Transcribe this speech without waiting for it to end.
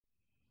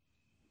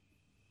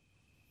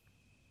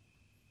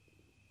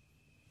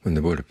When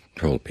the Buddha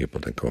told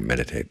people to go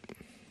meditate,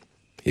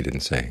 he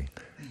didn't say,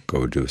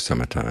 go do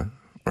samatha,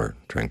 or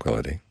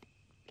tranquility,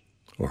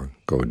 or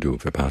go do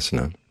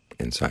vipassana,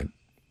 insight.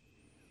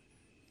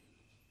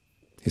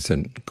 He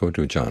said, go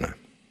do jhana.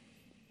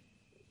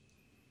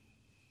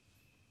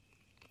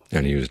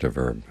 And he used a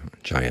verb,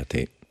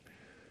 jayati,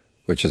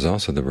 which is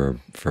also the verb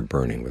for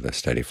burning with a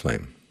steady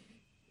flame.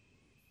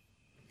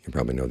 You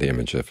probably know the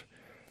image of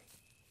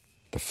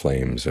the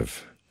flames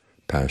of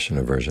passion,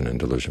 aversion, and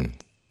delusion.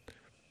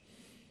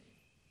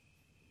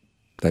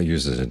 That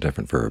uses a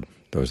different verb.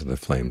 Those are the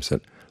flames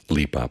that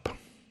leap up,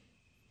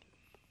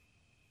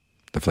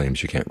 the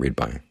flames you can't read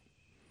by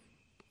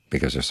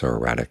because they're so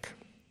erratic.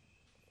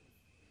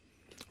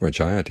 Or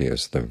jayati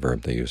is the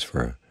verb they use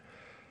for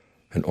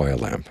an oil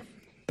lamp,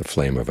 the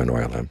flame of an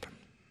oil lamp,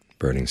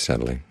 burning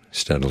steadily,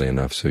 steadily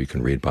enough so you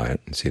can read by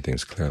it and see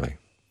things clearly.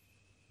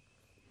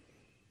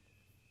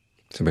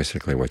 So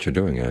basically what you're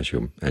doing as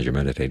you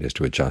meditate is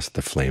to adjust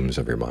the flames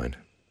of your mind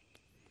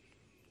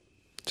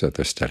so that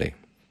they're steady.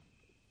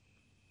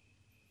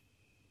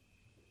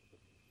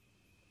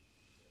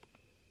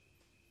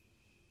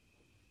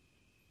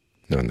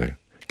 Now in the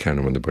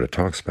canon, when the Buddha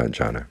talks about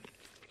jhana,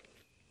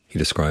 he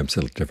describes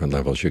the different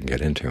levels you can get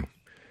into.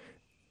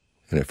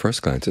 And at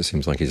first glance it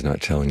seems like he's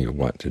not telling you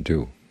what to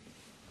do.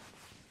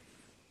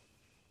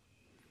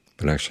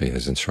 But actually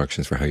his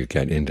instructions for how you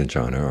get into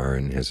jhana are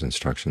in his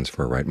instructions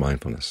for right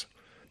mindfulness.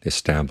 The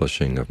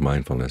establishing of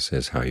mindfulness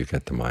is how you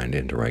get the mind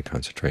into right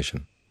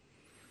concentration.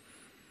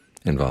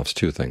 It involves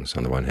two things.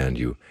 On the one hand,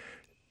 you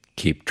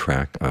keep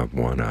track of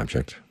one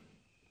object.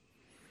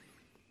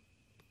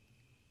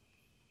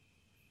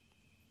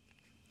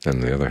 And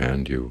on the other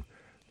hand, you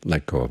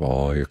let go of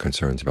all your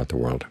concerns about the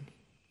world.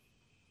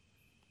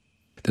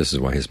 This is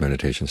why his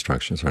meditation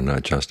instructions are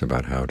not just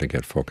about how to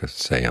get focused,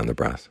 say, on the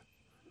breath,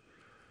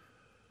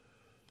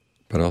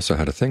 but also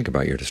how to think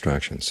about your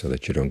distractions so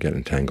that you don't get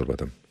entangled with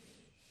them.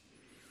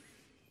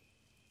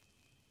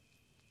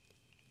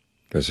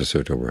 There's a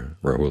sutta where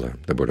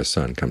Rahula, the Buddha's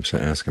son, comes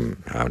to ask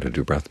him how to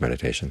do breath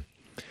meditation.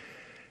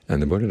 And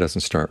the Buddha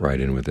doesn't start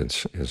right in with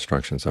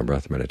instructions on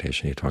breath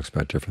meditation. He talks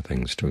about different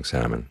things to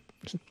examine,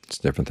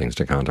 different things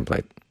to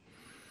contemplate.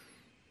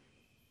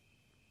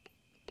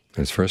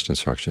 And his first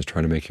instruction is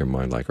try to make your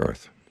mind like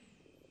earth.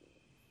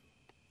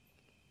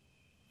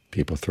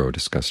 People throw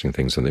disgusting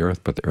things on the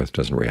earth, but the earth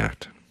doesn't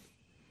react.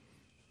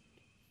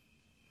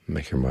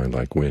 Make your mind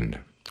like wind.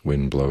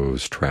 Wind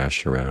blows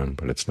trash around,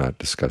 but it's not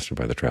disgusted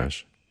by the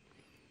trash.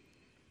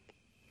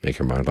 Make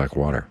your mind like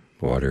water.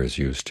 Water is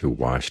used to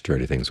wash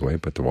dirty things away,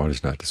 but the water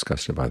is not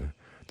disgusted by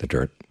the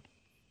dirt.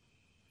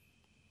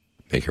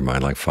 Make your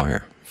mind like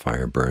fire.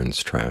 Fire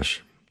burns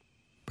trash,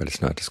 but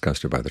it's not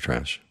disgusted by the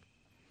trash.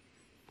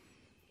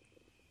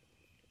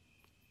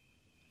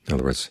 In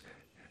other words,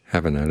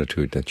 have an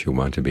attitude that you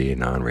want to be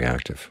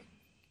non-reactive.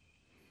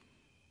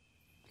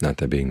 Not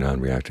that being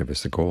non-reactive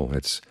is the goal.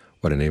 It's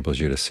what enables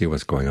you to see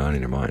what's going on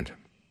in your mind.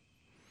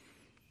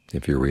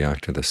 If you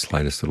react to the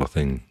slightest little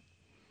thing,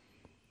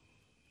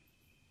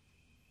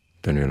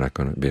 then you're not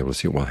going to be able to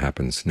see what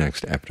happens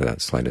next after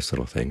that slightest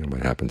little thing and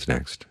what happens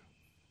next.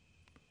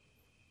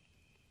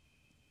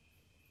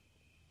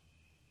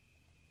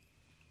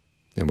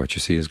 And what you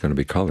see is going to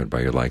be colored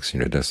by your likes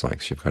and your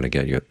dislikes. You've got to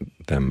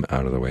get them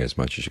out of the way as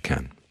much as you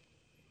can.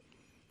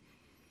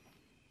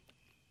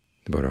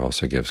 The Buddha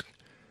also gives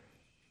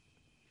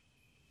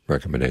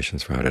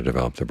recommendations for how to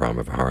develop the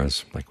Brahma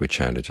Viharas, like we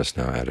chanted just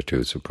now,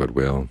 attitudes of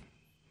goodwill,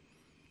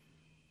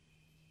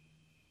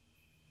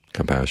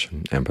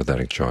 compassion,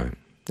 empathetic joy,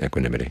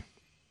 equanimity.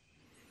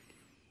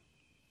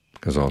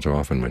 Because all too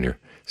often when you're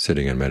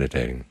sitting and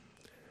meditating,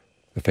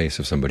 the face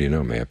of somebody you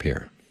know may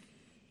appear.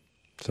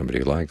 Somebody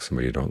you like,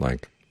 somebody you don't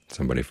like,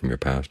 somebody from your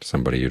past,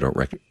 somebody you don't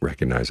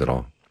recognize at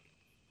all.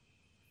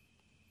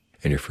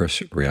 And your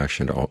first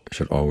reaction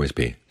should always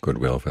be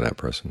goodwill for that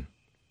person,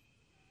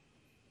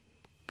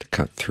 to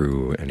cut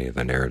through any of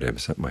the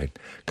narratives that might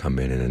come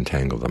in and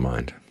entangle the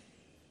mind.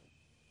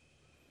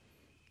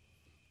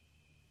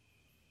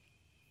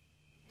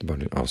 The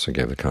Buddha also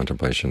gave the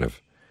contemplation of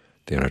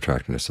the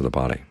unattractiveness of the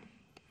body.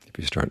 If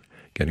you start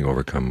getting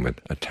overcome with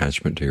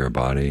attachment to your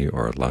body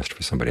or lust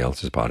for somebody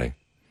else's body,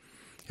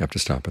 you have to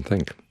stop and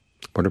think,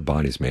 what are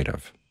bodies made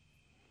of?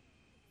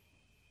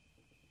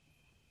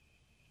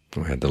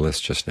 We had the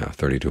list just now,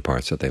 32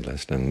 parts that they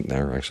list, and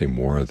there are actually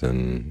more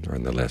than are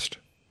in the list.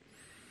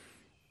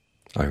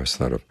 I always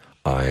thought of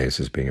eyes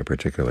as being a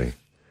particularly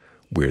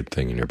weird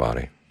thing in your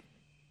body.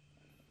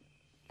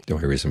 The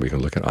only reason we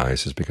can look at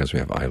eyes is because we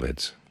have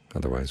eyelids.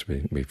 Otherwise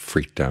we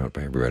freaked out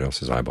by everybody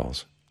else's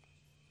eyeballs.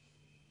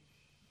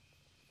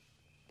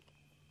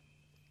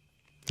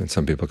 And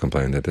some people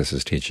complain that this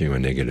is teaching you a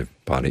negative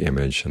body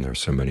image, and there are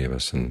so many of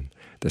us in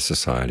this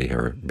society who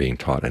are being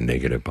taught a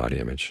negative body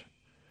image.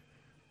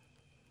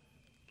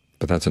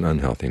 But that's an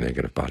unhealthy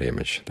negative body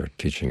image. They're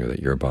teaching you that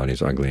your body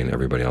is ugly and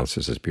everybody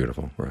else's is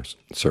beautiful, whereas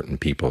certain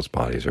people's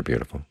bodies are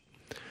beautiful.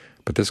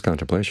 But this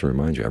contemplation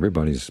reminds you,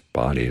 everybody's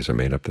bodies are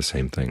made up of the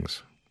same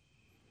things.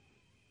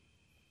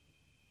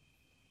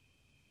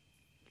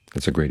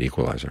 It's a great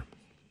equalizer.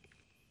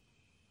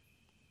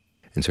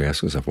 And so he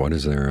asks himself, what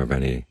is there of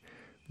any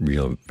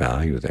real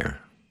value there?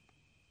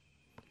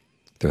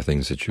 There are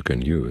things that you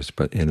can use,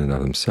 but in and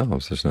of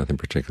themselves, there's nothing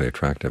particularly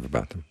attractive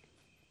about them,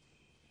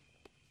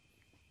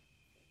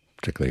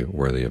 particularly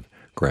worthy of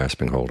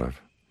grasping hold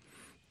of.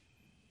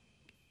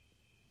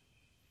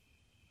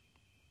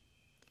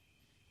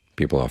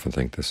 People often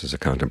think this is a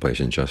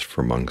contemplation just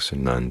for monks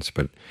and nuns,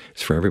 but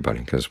it's for everybody,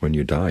 because when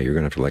you die, you're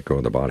going to have to let go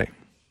of the body.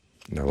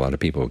 And there are a lot of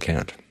people who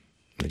can't.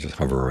 They just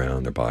hover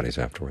around their bodies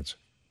afterwards.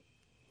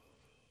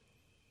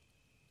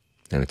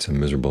 And it's a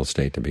miserable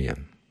state to be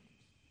in.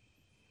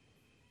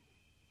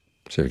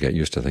 So you get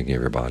used to thinking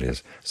of your body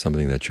as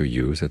something that you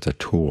use. It's a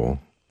tool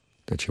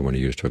that you want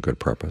to use to a good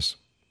purpose.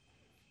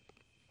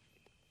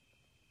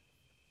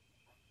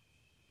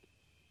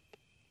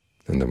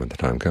 And then when the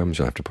time comes,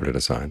 you'll have to put it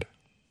aside.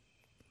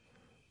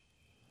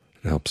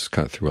 It helps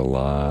cut through a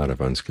lot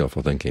of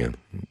unskillful thinking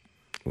and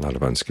a lot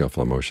of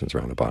unskillful emotions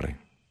around the body.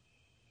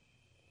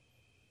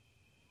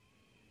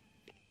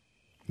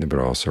 The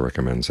Buddha also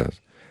recommends that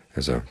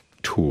as a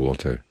tool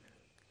to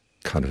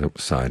cut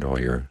aside all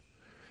your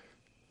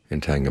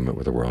entanglement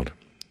with the world,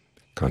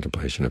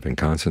 contemplation of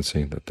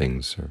inconstancy, that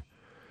things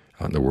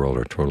out in the world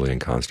are totally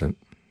inconstant,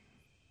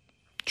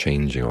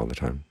 changing all the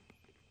time,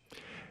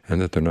 and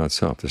that they're not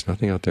self. There's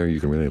nothing out there you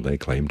can really lay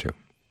claim to.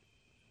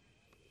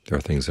 There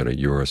are things that are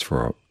yours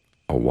for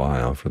a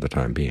while, for the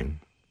time being,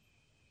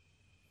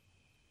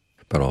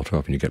 but all too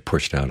often you get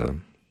pushed out of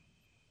them.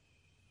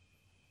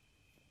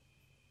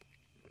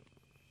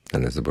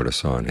 And as the Buddha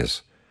saw in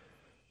his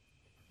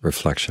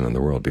reflection on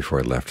the world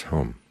before he left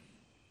home,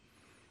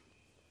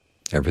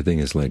 everything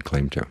is laid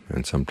claim to,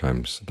 and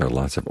sometimes there are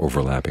lots of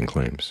overlapping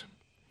claims.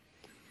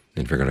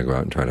 And if you're going to go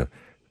out and try to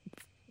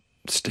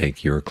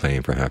stake your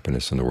claim for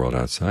happiness in the world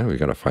outside, we've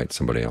got to fight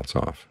somebody else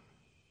off.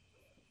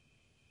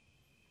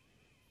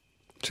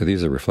 So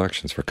these are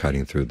reflections for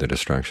cutting through the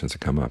distractions that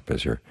come up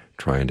as you're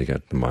trying to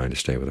get the mind to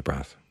stay with the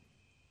breath,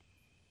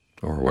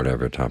 or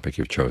whatever topic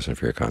you've chosen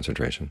for your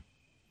concentration.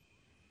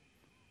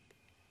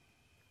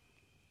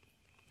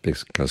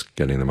 Because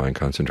getting the mind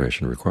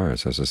concentration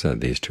requires, as I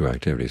said, these two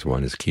activities.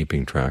 One is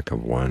keeping track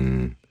of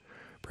one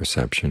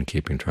perception,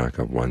 keeping track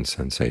of one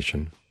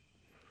sensation,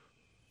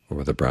 or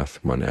with the breath,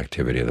 one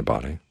activity of the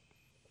body.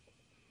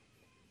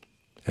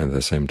 And at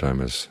the same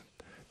time, as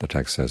the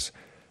text says,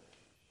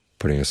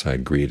 putting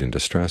aside greed and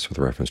distress with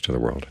reference to the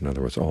world. In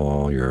other words,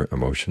 all your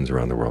emotions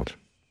around the world,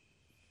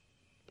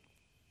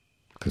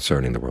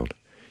 concerning the world.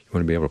 You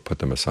want to be able to put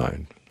them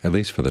aside, at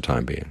least for the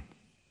time being.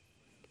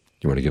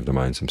 You want to give the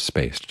mind some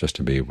space just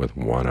to be with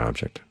one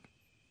object.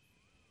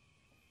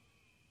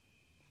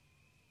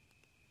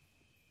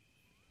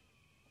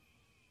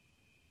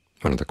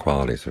 One of the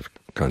qualities of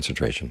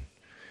concentration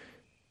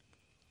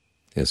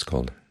is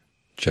called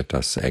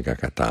cittas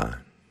ekaggata,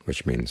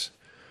 which means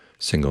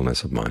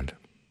singleness of mind.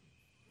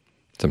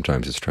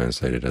 Sometimes it's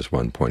translated as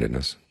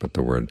one-pointedness, but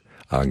the word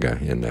aga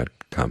in that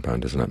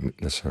compound does not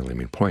necessarily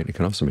mean point. It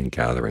can also mean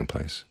gathering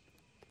place.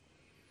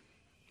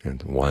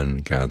 And one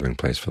gathering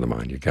place for the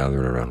mind. You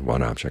gather it around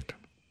one object.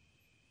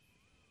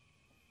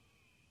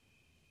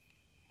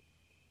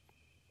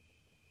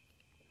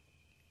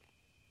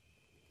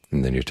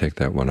 And then you take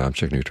that one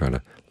object and you try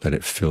to let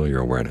it fill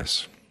your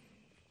awareness,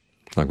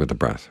 like with the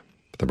breath.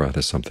 But the breath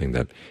is something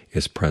that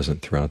is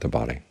present throughout the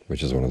body,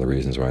 which is one of the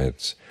reasons why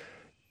it's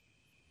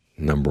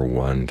number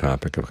one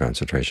topic of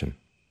concentration.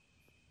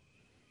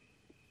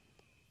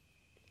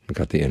 We've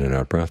got the in and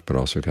out breath, but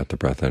also got the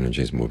breath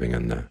energies moving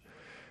in the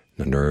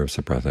nerves,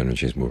 the breath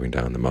energies moving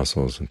down the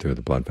muscles and through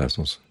the blood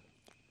vessels.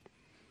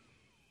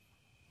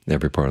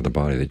 Every part of the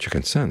body that you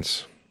can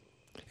sense,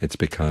 it's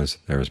because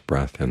there is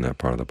breath in that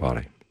part of the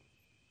body.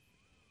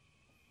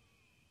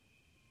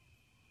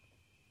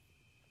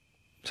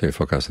 So you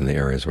focus on the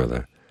areas where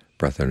the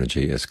breath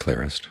energy is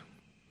clearest,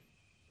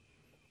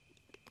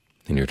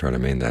 and you try to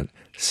maintain that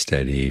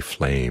steady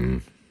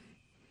flame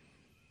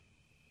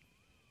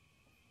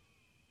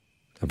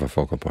of a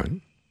focal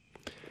point.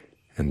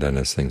 And then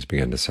as things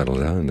begin to settle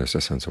down and there's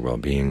a sense of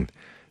well-being,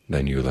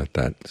 then you let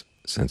that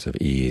sense of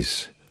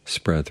ease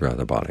spread throughout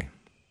the body.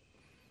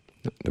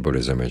 The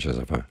Buddha's image is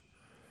of a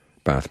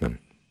bathman,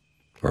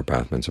 or a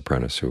bathman's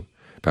apprentice, who,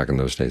 back in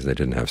those days, they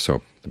didn't have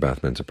soap. The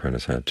bathman's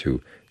apprentice had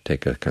to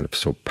take a kind of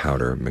soap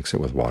powder, mix it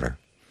with water,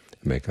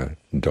 and make a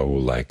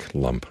dough-like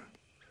lump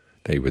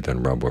that you would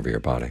then rub over your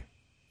body.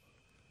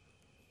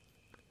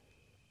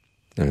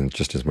 And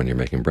just as when you're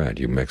making bread,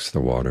 you mix the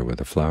water with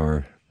the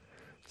flour.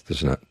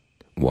 There's not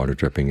water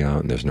dripping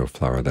out, and there's no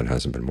flour that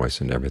hasn't been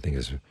moistened. Everything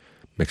is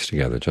mixed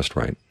together just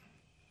right.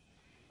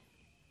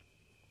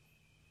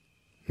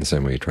 In the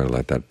same way, you try to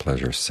let that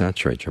pleasure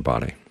saturate your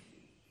body.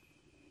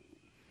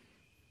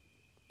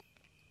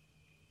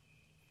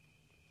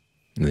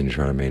 And then you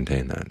try to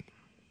maintain that.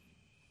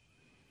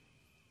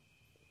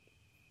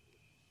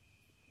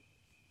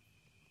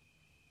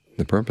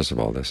 The purpose of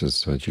all this is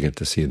so that you get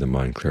to see the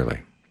mind clearly.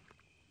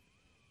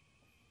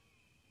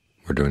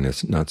 We're doing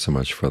this not so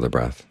much for the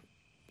breath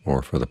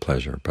or for the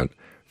pleasure, but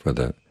for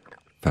the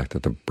fact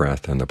that the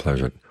breath and the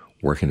pleasure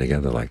working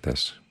together like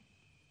this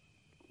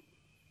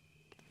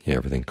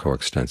everything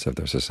coextensive.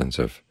 There's a sense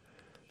of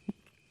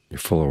your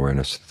full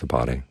awareness of the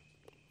body,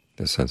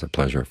 the sense of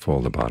pleasure full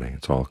of the body.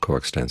 It's all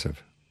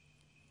coextensive.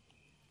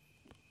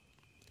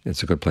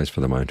 It's a good place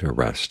for the mind to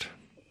rest,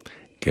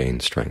 gain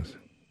strength,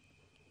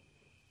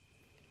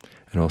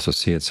 and also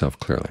see itself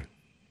clearly.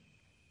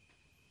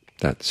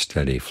 That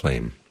steady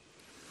flame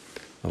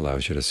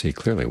allows you to see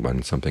clearly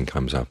when something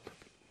comes up,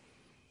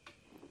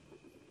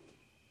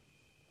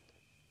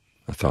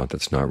 a thought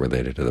that's not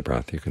related to the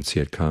breath. You can see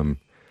it come,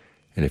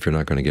 and if you're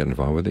not going to get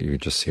involved with it, you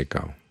just see it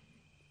go.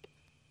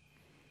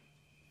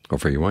 Or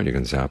if you want, you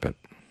can zap it.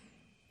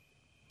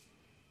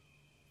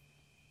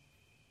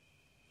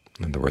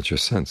 In other words, you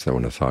sense that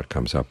when a thought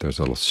comes up, there's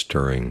a little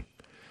stirring,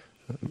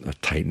 a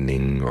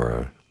tightening, or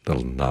a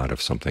little knot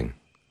of something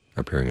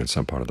appearing in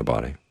some part of the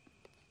body.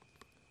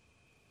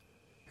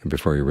 And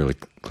before you're really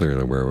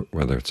clearly aware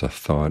whether it's a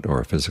thought or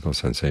a physical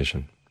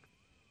sensation,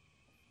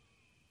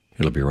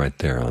 it'll be right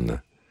there on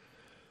the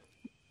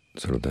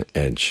sort of the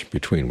edge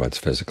between what's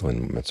physical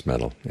and what's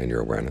mental in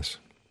your awareness.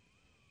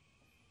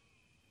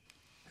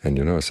 And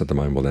you notice that the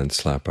mind will then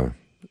slap a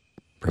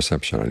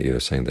perception on either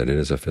saying that it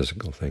is a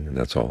physical thing, and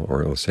that's all,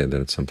 or it'll say that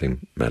it's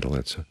something mental,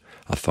 it's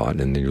a thought,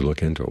 and then you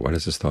look into it. What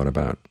is this thought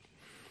about?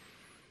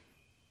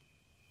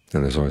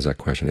 And there's always that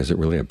question, is it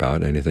really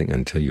about anything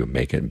until you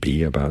make it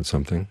be about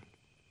something?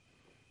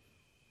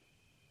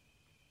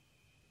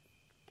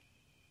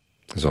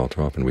 Because all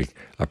too often we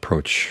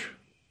approach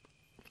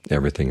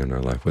everything in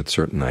our life with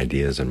certain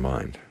ideas in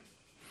mind.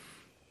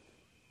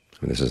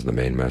 And this is the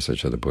main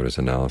message of the Buddha's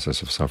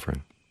analysis of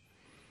suffering.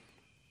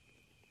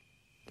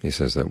 He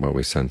says that what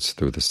we sense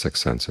through the six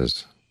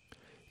senses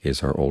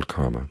is our old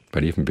karma.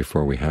 But even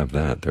before we have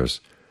that, there's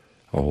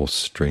a whole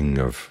string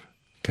of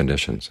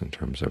conditions in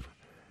terms of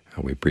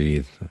how we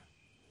breathe,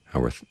 how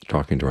we're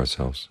talking to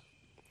ourselves,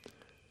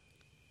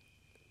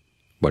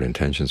 what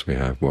intentions we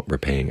have, what we're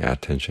paying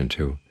attention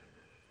to.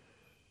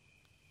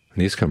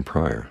 And these come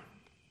prior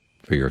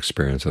to your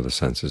experience of the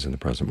senses in the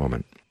present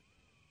moment.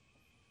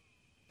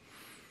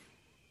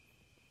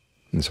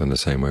 And so in the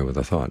same way with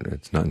a thought,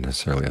 it's not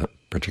necessarily a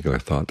particular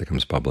thought that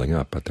comes bubbling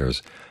up, but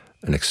there's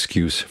an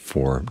excuse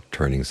for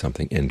turning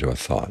something into a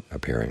thought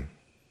appearing.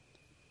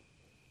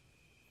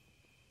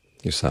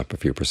 You slap a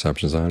few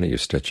perceptions on it, you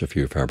stitch a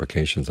few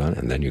fabrications on it,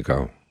 and then you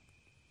go.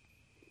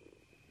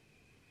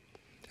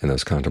 And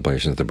those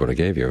contemplations the Buddha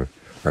gave you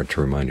are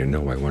to remind you,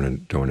 no, I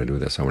don't want to do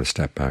this. I want to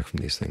step back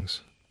from these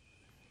things.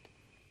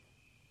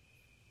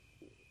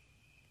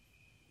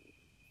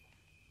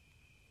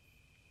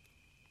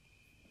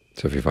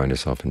 So if you find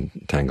yourself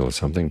entangled with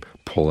something,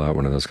 pull out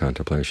one of those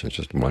contemplations.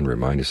 Just one,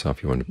 remind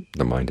yourself you want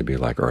the mind to be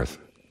like earth.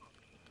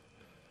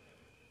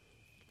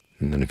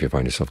 And then if you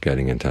find yourself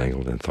getting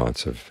entangled in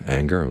thoughts of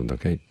anger,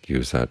 okay,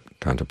 use that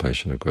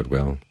contemplation of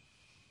goodwill.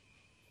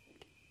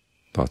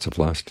 Thoughts of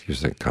lust, use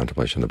the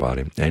contemplation of the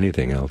body.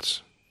 Anything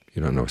else,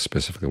 you don't know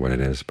specifically what it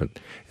is, but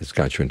it's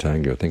got you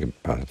entangled. Think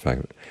about the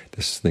fact that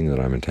this thing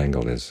that I'm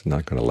entangled is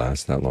not going to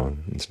last that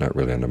long. It's not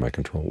really under my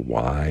control.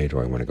 Why do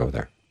I want to go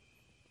there?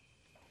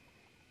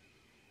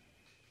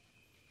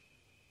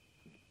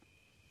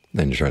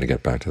 Then you try to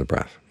get back to the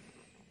breath.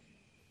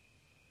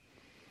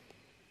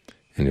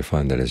 And you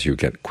find that as you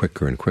get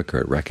quicker and quicker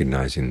at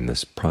recognizing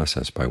this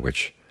process by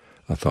which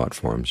a thought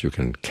forms, you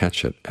can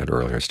catch it at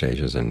earlier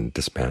stages and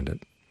disband it.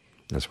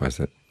 That's why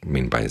I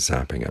mean by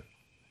zapping it.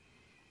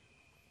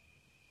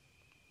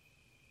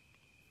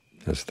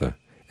 As the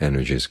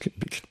energies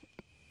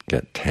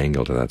get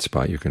tangled to that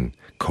spot, you can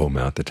comb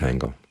out the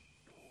tangle,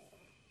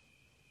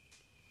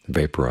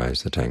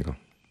 vaporize the tangle,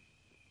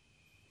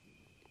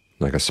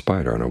 like a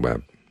spider on a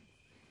web.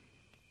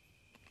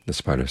 The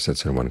spider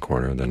sits in one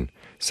corner, then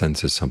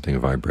senses something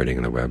vibrating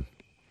in the web,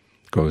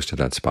 goes to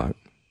that spot,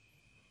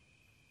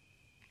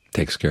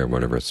 takes care of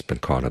whatever's been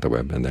caught at the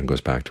web, and then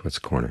goes back to its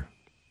corner.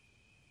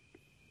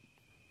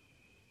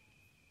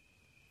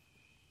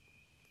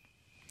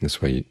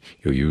 This way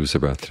you use the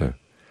breath to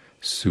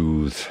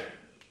soothe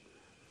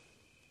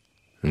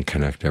and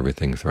connect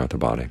everything throughout the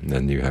body. And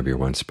then you have your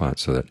one spot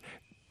so that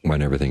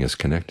when everything is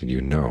connected,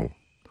 you know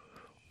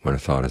when a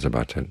thought is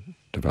about to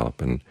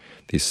develop. And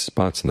these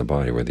spots in the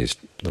body where these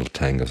little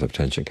tangles of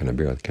tension can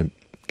appear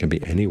can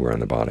be anywhere in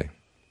the body.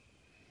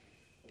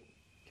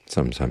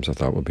 Sometimes a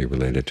thought will be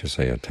related to,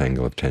 say, a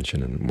tangle of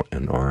tension in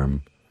an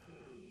arm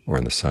or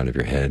on the side of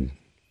your head,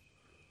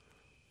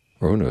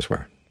 or who knows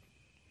where,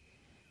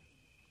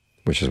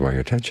 which is why your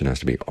attention has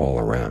to be all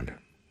around.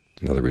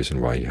 Another reason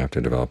why you have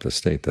to develop a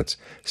state that's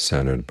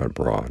centered but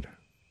broad.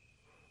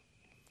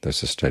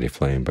 There's a steady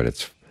flame,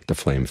 but the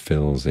flame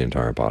fills the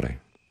entire body.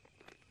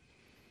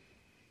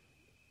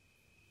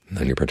 And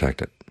then you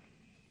protect it.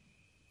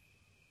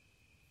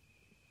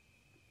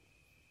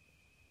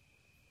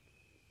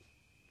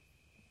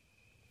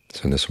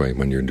 So in this way,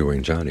 when you're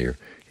doing jhana,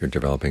 you're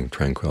developing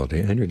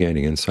tranquility and you're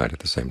gaining insight at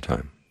the same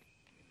time.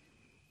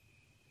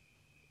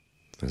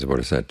 As the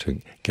Buddha said,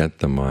 to get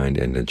the mind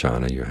into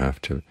jhana, you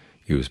have to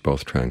use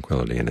both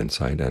tranquility and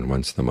insight, and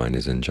once the mind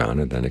is in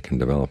jhana, then it can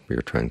develop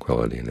your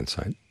tranquility and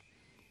insight.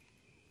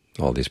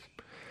 All these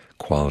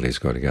qualities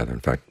go together. In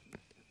fact,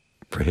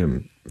 For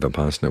him,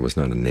 Vipassana was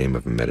not a name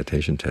of a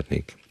meditation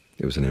technique.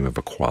 It was a name of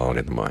a quality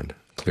of the mind,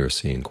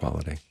 clear-seeing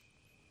quality.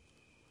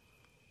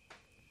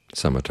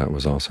 Samatha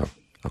was also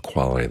a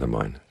quality of the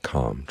mind,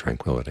 calm,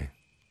 tranquility.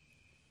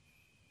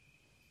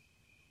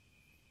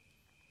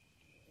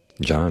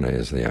 Jhana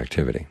is the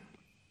activity.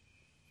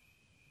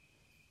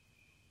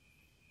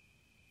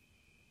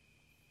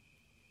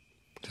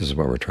 This is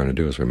what we're trying to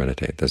do as we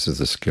meditate. This is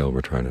the skill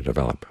we're trying to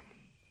develop.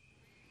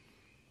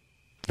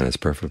 And it's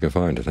perfectly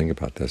fine to think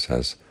about this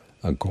as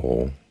a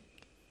goal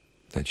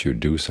that you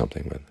do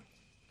something with.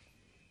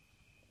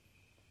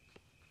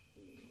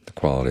 The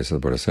qualities that the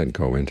Buddha said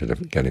go into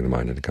getting the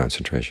mind into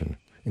concentration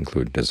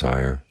include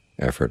desire,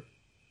 effort,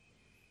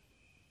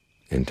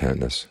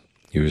 intentness,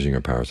 using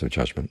your powers of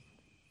judgment.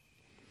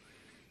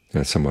 And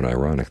it's somewhat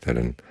ironic that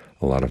in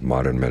a lot of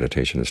modern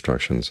meditation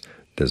instructions,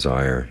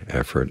 desire,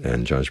 effort,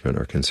 and judgment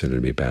are considered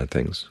to be bad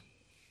things.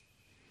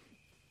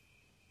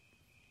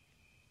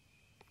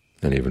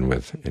 And even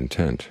with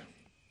intent,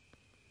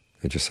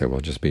 they just say, well,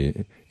 just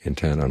be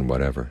intent on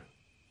whatever.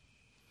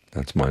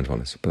 That's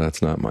mindfulness. But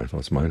that's not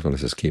mindfulness.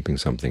 Mindfulness is keeping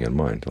something in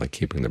mind, like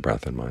keeping the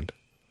breath in mind.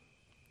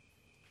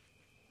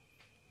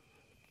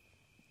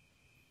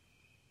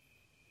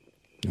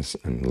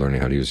 And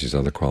learning how to use these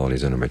other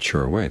qualities in a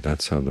mature way,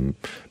 that's how the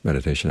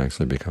meditation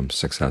actually becomes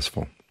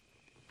successful.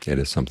 It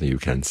is something you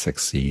can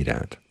succeed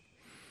at.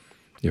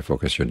 You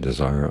focus your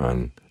desire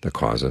on the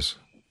causes.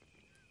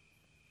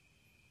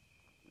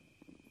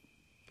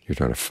 You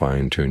try to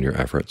fine-tune your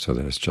effort so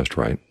that it's just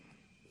right.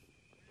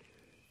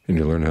 And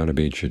you learn how to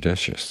be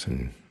judicious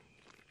and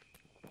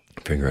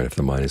figure out if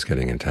the mind is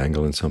getting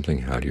entangled in something,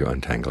 how do you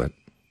untangle it?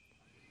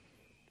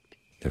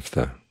 If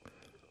the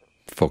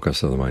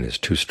focus of the mind is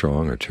too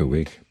strong or too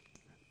weak,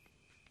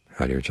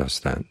 how do you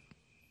adjust that?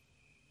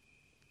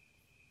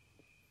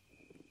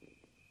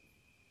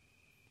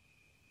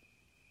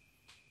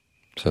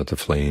 So that the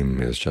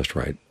flame is just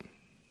right.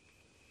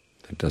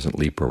 It doesn't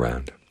leap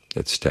around.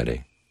 It's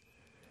steady.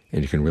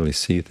 And you can really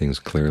see things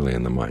clearly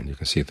in the mind. You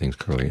can see things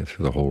clearly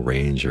through the whole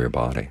range of your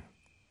body.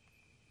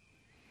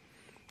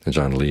 And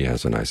John Lee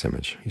has a nice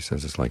image. He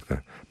says it's like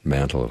the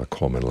mantle of a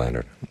Coleman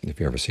lantern. If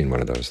you've ever seen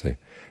one of those,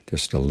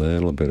 just a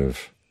little bit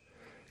of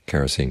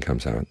kerosene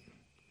comes out.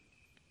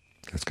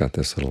 It's got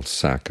this little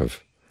sack of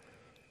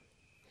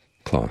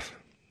cloth,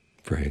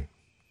 very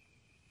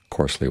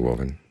coarsely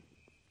woven.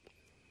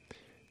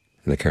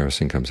 And the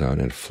kerosene comes out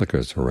and it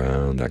flickers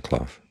around that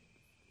cloth.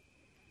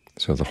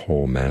 So the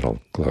whole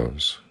mantle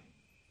glows.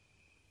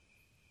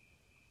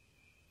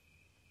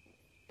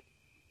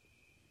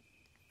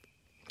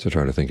 So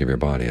try to think of your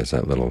body as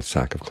that little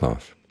sack of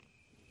cloth.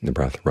 And the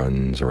breath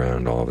runs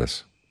around all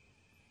this,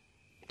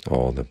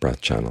 all the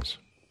breath channels.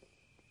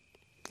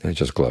 And it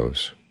just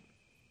glows.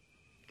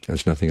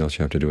 There's nothing else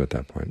you have to do at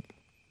that point.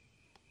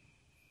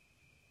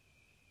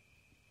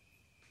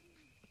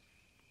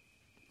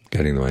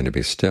 Getting the mind to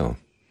be still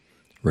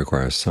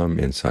requires some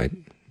insight,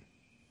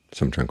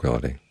 some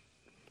tranquility.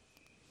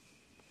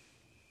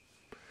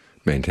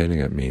 Maintaining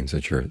it means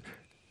that you're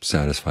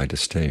satisfied to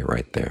stay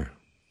right there.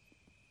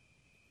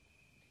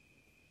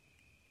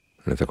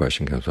 And if the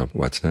question comes up,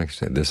 what's next?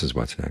 Say, this is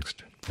what's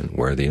next. And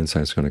where are the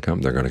insights going to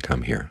come? They're going to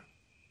come here.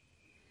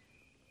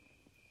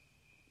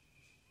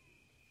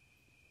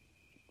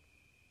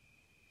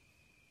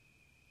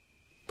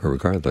 But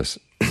regard this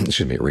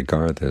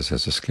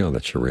as a skill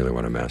that you really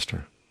want to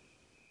master,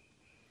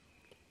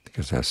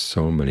 because it has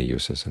so many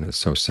uses and it's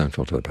so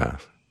central to the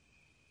path.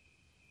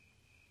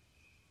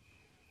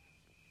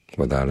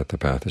 Without it, the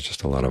path is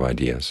just a lot of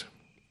ideas.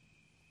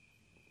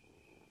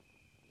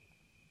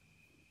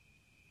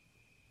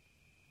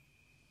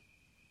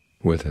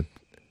 With it,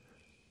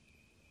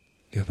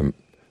 the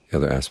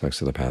other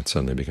aspects of the path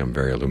suddenly become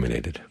very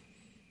illuminated,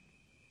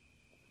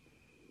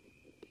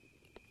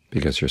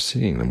 because you're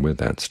seeing them with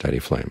that steady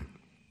flame,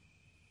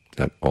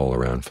 that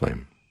all-around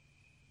flame.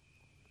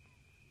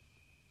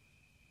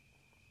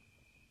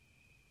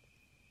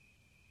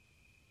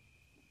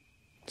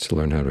 So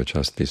learn how to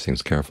adjust these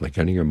things carefully.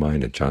 Getting your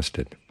mind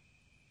adjusted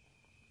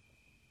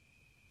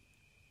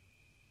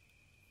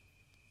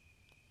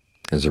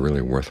is a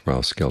really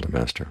worthwhile skill to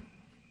master.